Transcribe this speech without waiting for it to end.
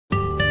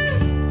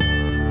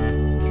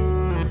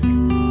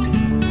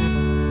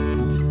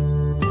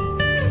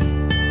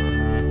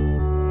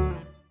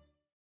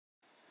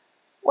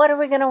What are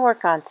we going to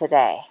work on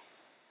today?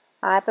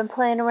 I've been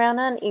playing around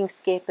on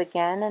Inkscape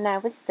again, and I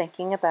was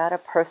thinking about a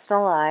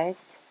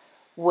personalized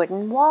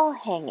wooden wall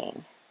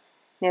hanging.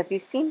 Now, if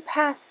you've seen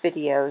past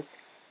videos,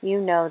 you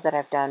know that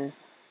I've done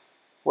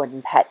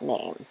wooden pet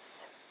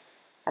names,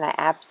 and I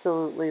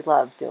absolutely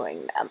love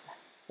doing them.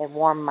 They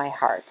warm my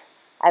heart.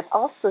 I've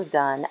also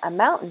done a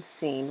mountain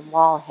scene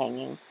wall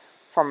hanging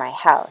for my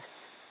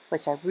house,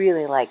 which I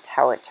really liked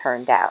how it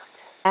turned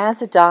out.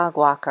 As a dog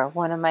walker,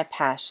 one of my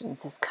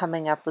passions is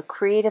coming up with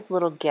creative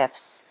little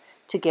gifts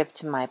to give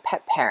to my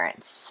pet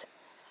parents.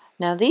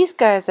 Now, these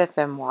guys have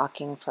been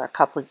walking for a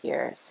couple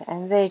years,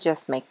 and they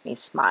just make me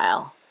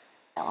smile.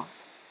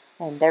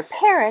 And their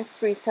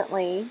parents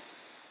recently,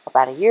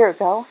 about a year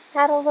ago,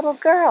 had a little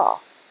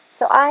girl.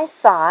 So I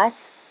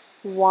thought,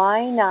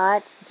 why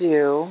not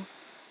do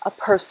a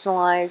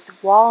personalized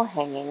wall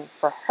hanging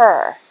for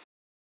her?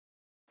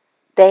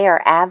 They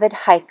are avid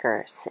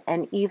hikers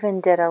and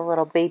even did a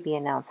little baby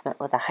announcement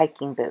with a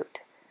hiking boot.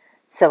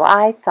 So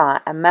I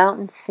thought a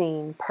mountain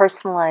scene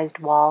personalized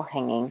wall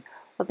hanging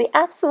would be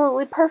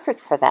absolutely perfect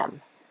for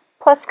them.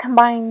 Plus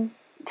combine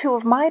two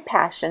of my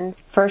passions.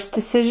 First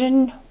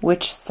decision,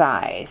 which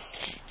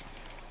size?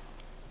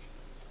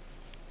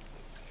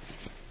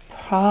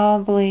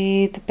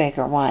 Probably the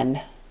bigger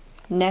one.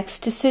 Next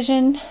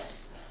decision,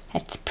 I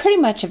pretty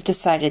much have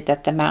decided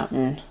that the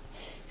mountain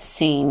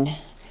scene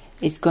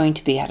is going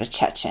to be out of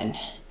Chechen.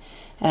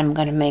 And I'm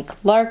going to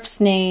make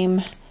Lark's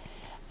name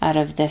out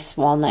of this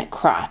walnut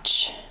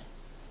crotch.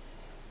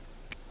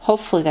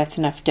 Hopefully that's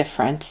enough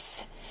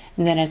difference.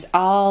 And then it's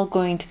all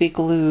going to be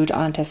glued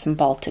onto some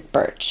Baltic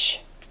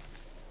birch.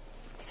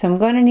 So I'm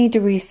going to need to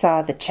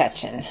resaw the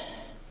Chechen.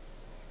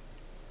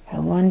 I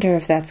wonder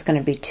if that's going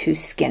to be too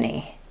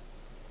skinny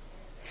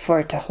for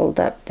it to hold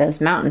up.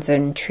 Those mountains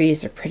and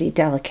trees are pretty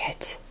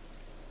delicate.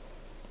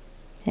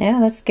 Yeah,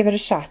 let's give it a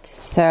shot.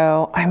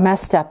 So I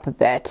messed up a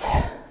bit.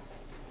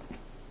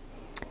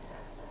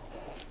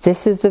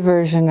 This is the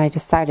version I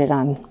decided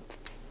on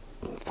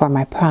for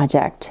my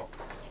project.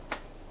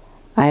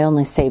 I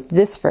only saved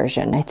this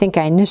version. I think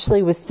I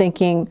initially was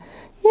thinking,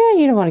 yeah,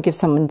 you don't want to give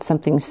someone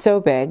something so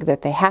big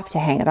that they have to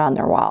hang it on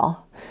their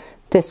wall.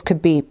 This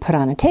could be put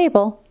on a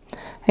table.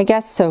 I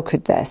guess so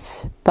could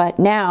this. But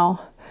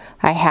now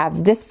I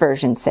have this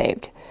version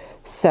saved.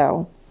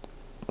 So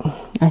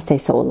I say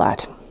so a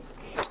lot.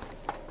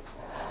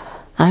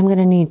 I'm going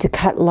to need to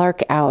cut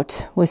Lark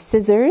out with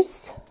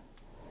scissors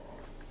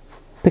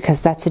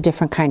because that's a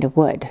different kind of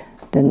wood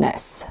than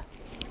this.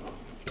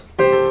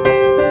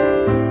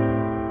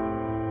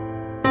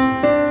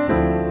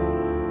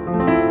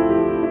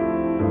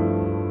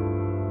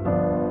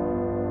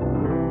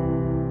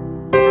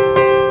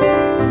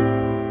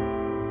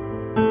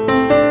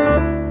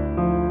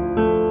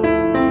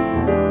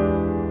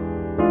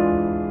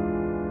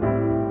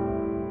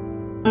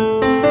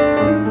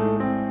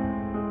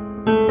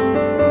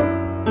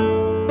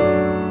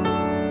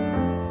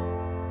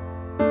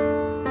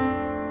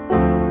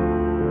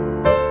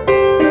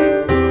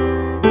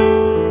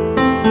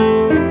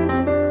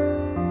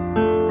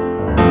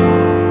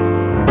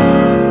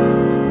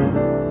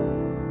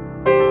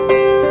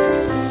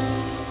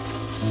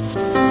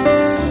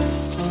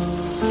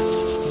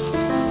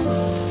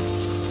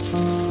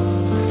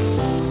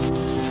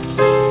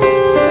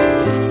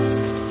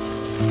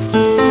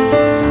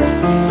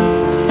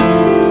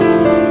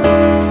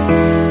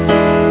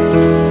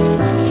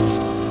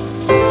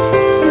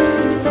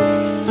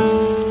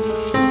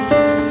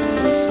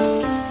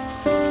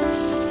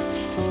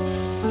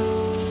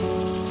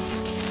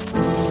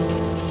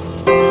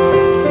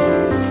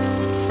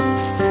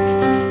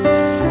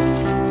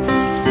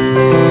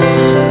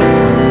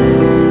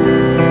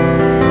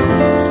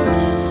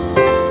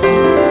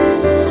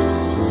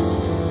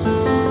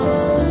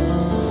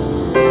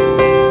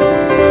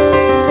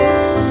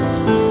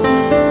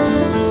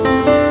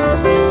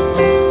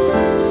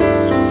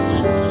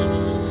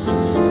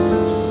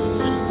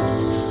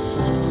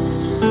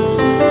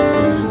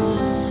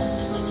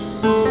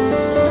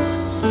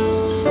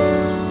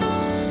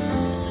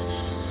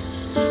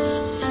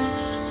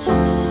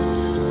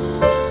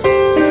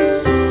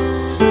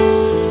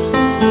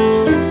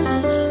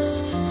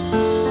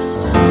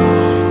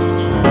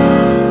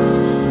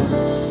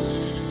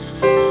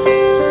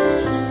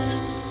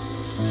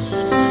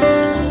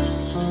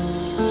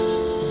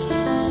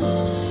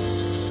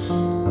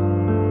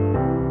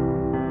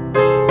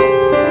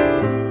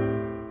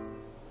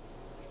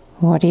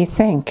 What do you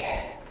think?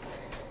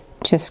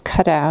 Just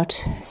cut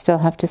out. Still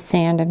have to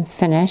sand and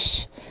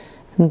finish.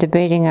 I'm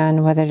debating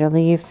on whether to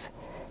leave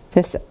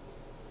this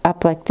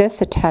up like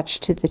this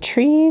attached to the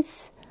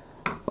trees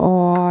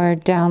or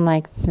down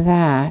like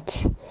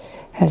that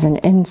as an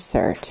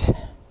insert.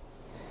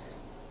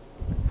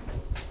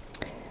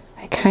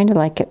 I kind of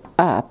like it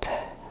up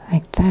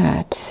like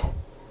that.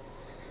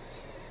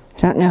 I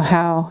don't know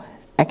how.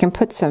 I can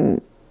put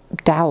some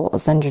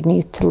dowels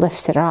underneath to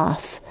lift it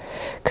off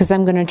because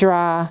I'm going to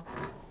draw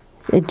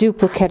a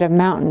duplicate of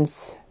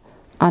mountains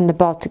on the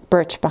Baltic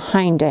birch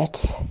behind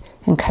it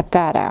and cut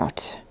that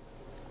out.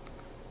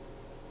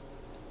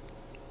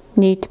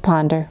 Need to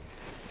ponder.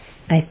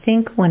 I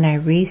think when I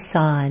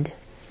resawed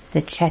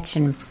the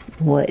Chechen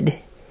wood,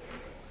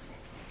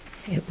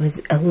 it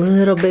was a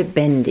little bit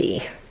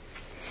bendy.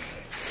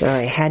 So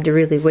I had to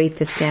really weight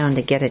this down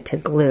to get it to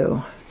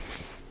glue.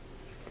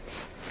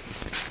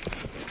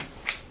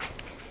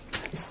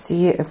 Let's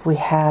see if we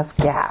have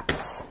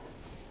gaps.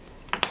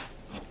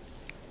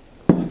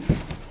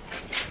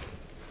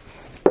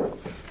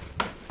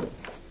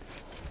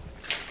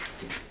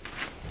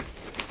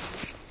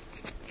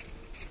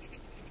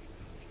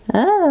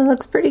 Ah,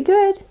 looks pretty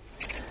good.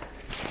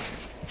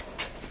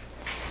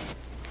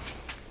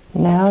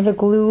 Now to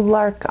glue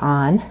Lark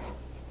on.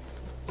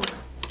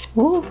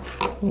 Ooh,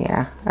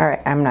 yeah. All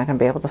right, I'm not going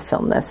to be able to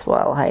film this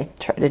while I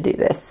try to do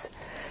this.